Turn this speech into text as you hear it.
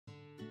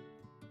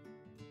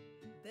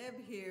Deb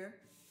here,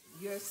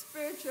 your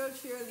spiritual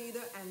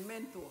cheerleader and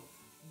mentor.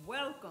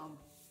 Welcome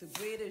to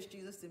Greater is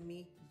Jesus in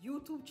Me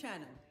YouTube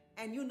channel.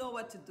 And you know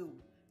what to do.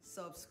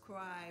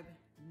 Subscribe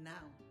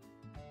now.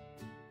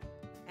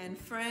 And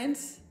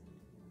friends,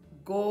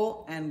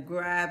 go and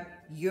grab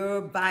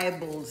your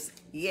Bibles.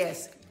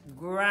 Yes,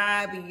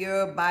 grab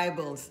your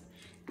Bibles.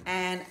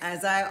 And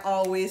as I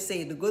always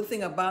say, the good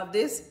thing about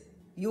this,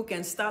 you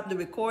can stop the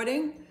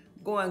recording,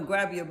 go and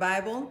grab your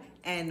Bible,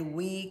 and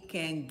we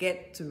can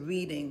get to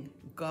reading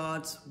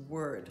God's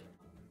Word.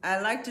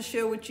 I'd like to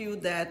share with you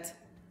that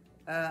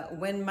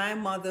when my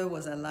mother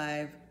was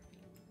alive,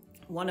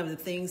 one of the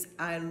things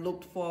I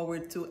looked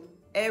forward to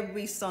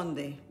every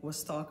Sunday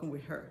was talking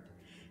with her.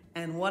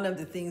 And one of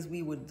the things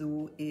we would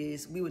do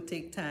is we would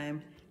take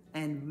time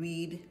and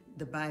read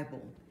the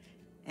Bible.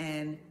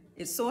 And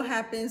it so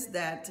happens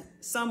that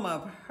some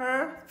of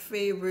her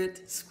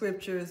favorite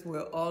scriptures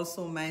were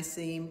also my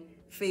same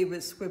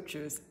favorite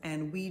scriptures.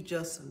 And we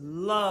just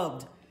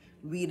loved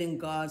reading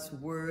God's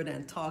Word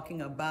and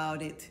talking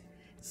about it.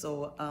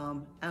 So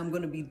I'm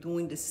going to be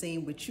doing the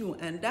same with you.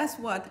 And that's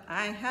what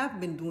I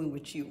have been doing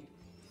with you.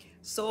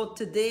 So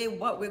today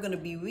what we're going to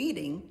be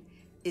reading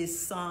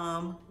is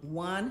Psalm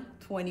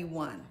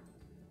 121.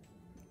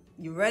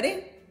 You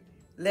ready?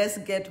 Let's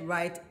get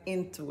right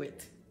into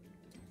it.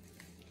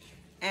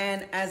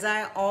 And as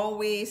I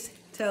always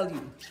tell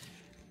you,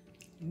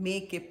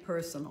 make it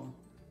personal.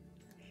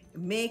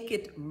 Make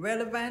it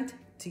relevant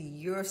to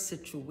your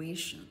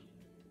situation.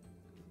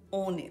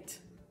 Own it.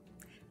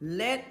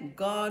 Let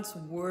God's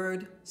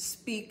Word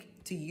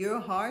speak to your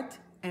heart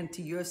and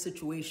to your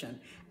situation,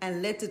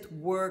 and let it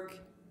work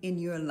in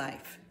your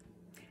life.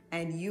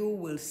 And you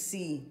will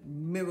see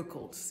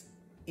miracles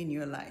in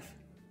your life.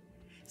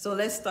 So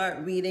let's start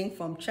reading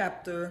from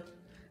chapter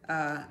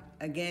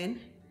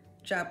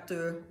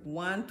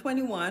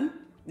 121.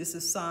 This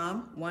is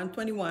Psalm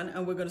 121,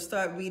 and we're going to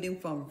start reading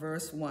from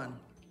verse 1.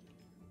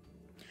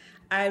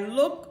 I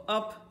look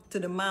up to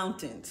the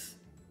mountains.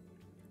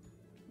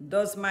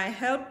 Does my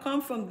help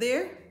come from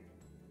there?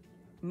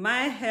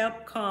 My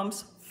help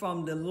comes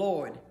from the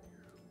Lord,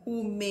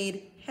 who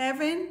made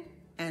heaven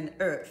and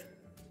earth.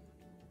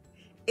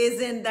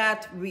 Isn't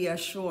that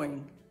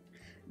reassuring?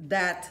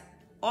 That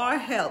our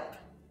help,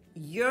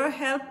 your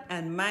help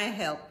and my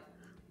help,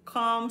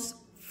 comes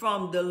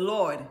from the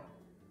Lord,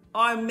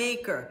 our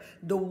Maker,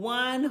 the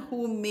one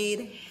who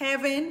made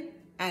heaven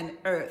and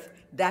earth.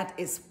 That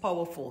is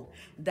powerful.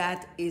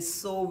 That is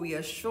so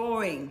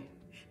reassuring.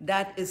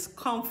 That is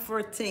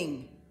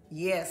comforting.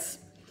 Yes.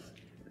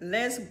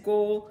 Let's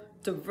go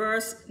to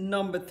verse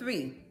number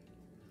 3.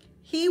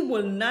 He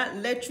will not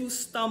let you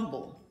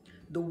stumble.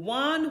 The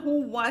one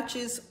who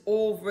watches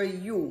over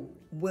you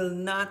will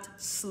not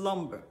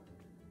slumber.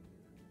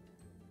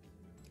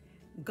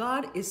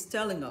 God is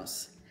telling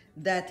us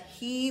that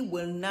He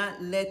will not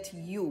let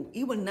you,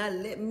 He will not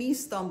let me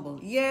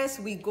stumble. Yes,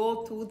 we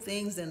go through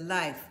things in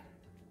life,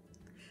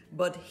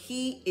 but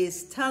He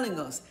is telling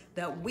us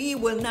that we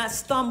will not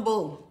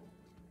stumble.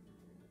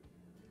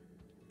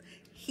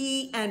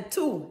 He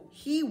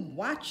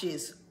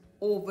watches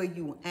over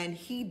you, and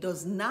He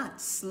does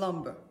not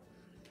slumber.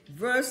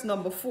 Verse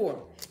number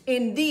 4.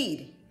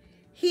 Indeed,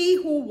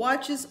 He who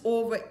watches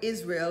over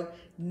Israel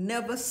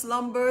never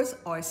slumbers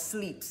or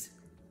sleeps.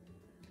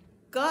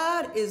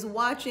 God is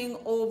watching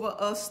over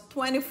us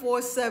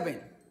 24/7.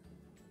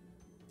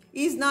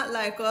 He's not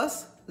like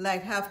us,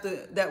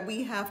 that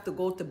we have to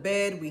go to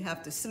bed, we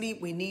have to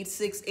sleep, we need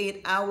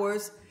 6-8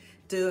 hours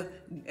to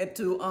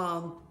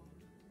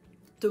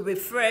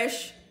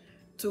refresh,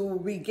 to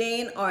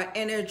regain our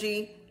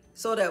energy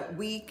so that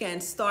we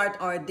can start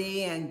our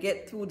day and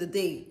get through the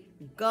day.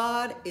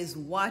 God is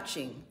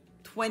watching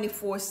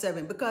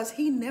 24/7 because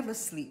He never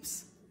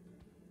sleeps.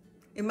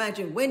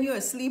 Imagine when you're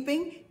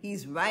sleeping,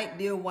 He's right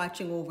there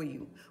watching over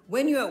you.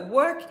 When you're at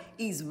work,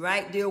 He's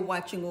right there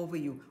watching over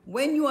you.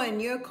 When you are in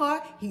your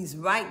car, He's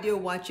right there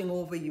watching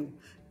over you.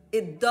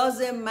 It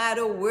doesn't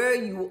matter where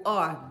you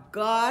are.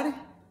 God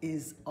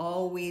is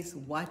always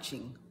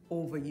watching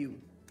over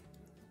you.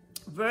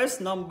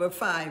 Verse number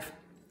 5.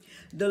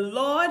 The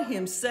Lord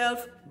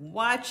Himself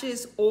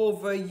watches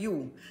over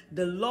you.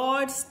 The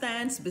Lord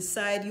stands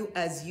beside you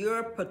as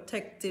your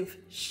protective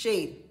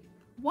shade.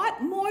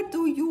 What more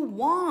do you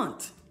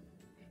want?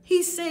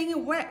 He's saying it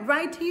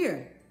right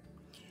here.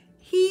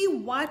 He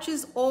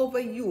watches over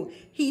you.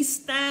 He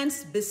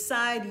stands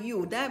beside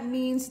you. That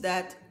means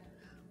that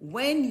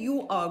when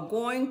you are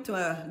going to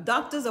a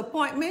doctor's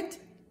appointment,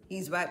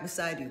 He's right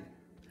beside you.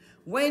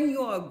 When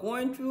you are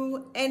going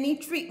through any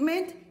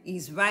treatment,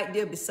 He's right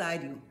there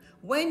beside you.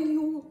 When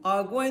you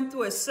are going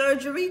through a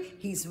surgery,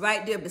 He's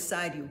right there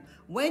beside you.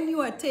 When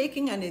you are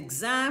taking an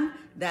exam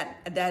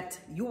that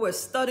you were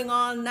studying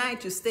all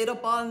night, you stayed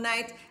up all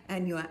night,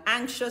 and you are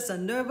anxious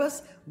and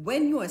nervous,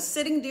 when you are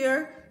sitting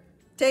there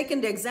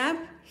taking the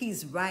exam,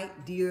 He's right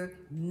there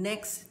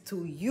next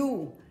to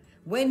you.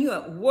 When you're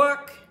at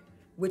work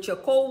with your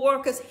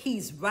co-workers,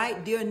 He's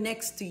right there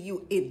next to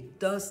you. It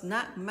does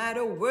not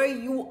matter where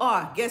you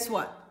are. Guess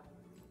what?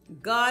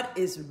 God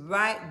is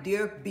right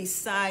there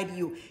beside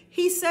you.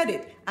 He said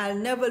it, I'll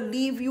never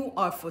leave you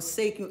or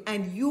forsake you.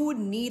 And you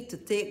need to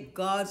take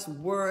God's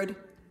word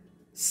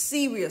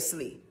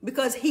seriously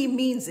because he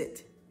means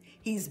it.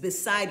 He's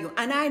beside you.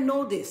 And I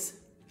know this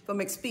from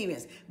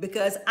experience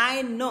because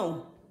I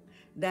know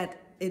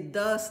that it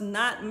does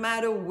not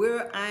matter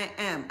where I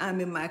am. I'm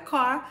in my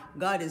car.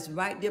 God is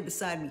right there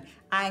beside me.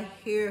 I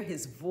hear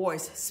his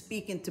voice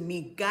speaking to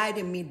me,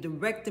 guiding me,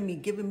 directing me,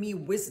 giving me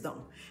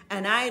wisdom.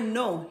 And I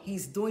know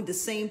he's doing the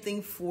same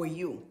thing for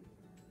you.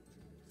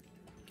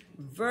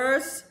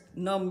 Verse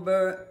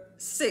number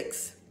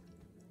 6.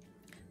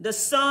 The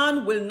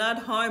sun will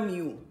not harm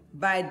you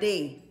by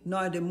day,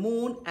 nor the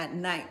moon at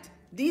night.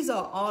 These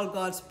are all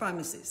God's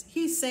promises.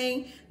 He's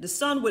saying the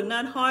sun will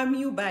not harm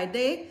you by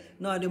day,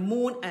 nor the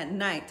moon at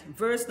night.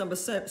 Verse number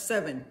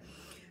 7.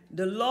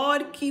 The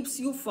Lord keeps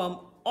you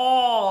from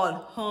all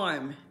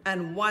harm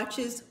and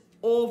watches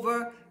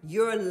over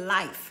your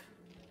life.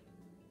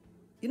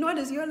 You know what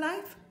is your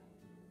life?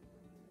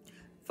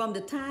 From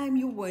the time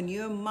you were in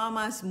your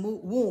mama's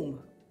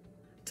womb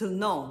till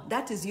now,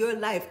 that is your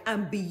life,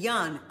 and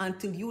beyond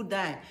until you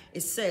die.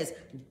 It says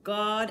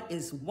God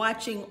is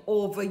watching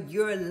over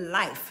your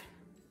life.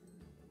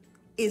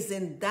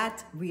 Isn't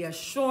that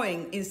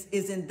reassuring?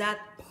 Isn't that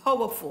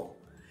powerful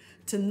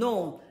to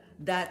know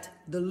that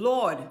the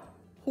Lord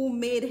who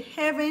made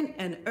heaven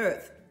and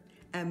earth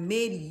and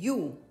made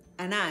you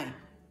and I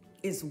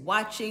is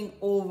watching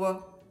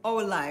over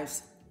our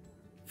lives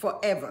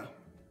forever?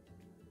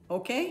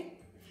 Okay?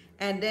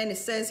 And then it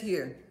says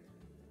here,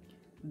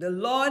 the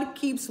Lord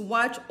keeps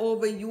watch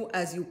over you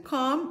as you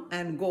come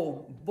and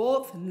go,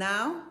 both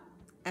now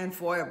and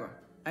forever.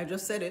 I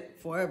just said it,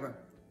 forever.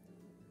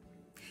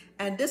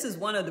 And this is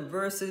one of the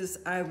verses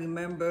I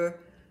remember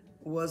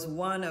was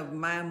one of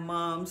my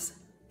mom's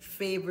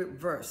favorite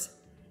verse.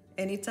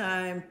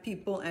 Anytime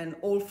people and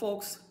old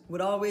folks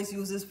would always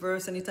use this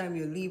verse, anytime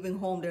you're leaving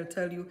home, they'll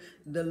tell you,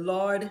 the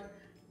Lord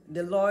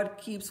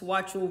keeps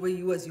watch over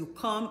you as you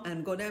come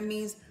and go. That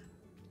means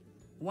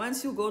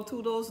once you go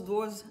through those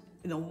doors,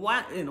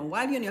 while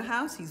you're in your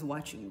house, he's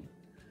watching you.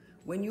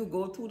 When you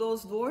go through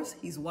those doors,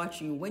 he's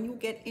watching you. When you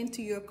get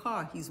into your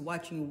car, he's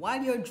watching you.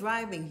 While you're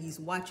driving, he's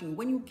watching you.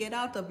 When you get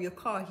out of your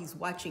car, he's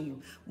watching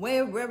you.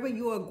 Wherever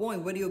you are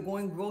going, whether you're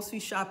going grocery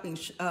shopping,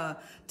 to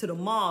the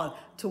mall,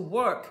 to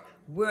work,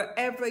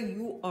 wherever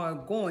you are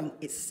going,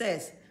 it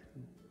says,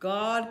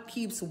 God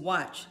keeps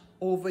watch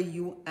over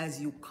you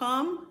as you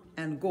come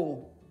and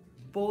go,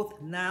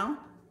 both now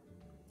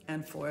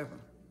and forever.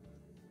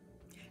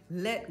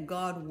 Let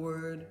God's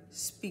word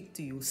speak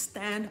to you.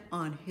 Stand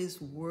on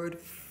his word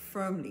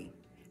firmly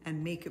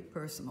and make it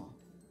personal.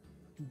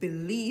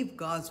 Believe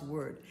God's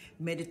word.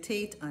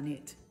 Meditate on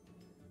it.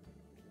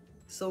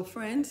 So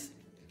friends,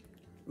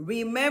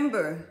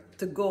 remember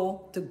to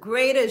go to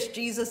Greatest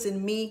Jesus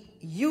in Me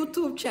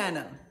YouTube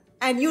channel.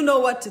 And you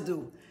know what to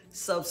do.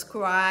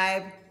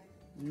 Subscribe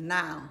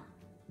now.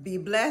 Be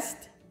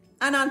blessed.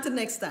 And until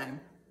next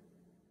time.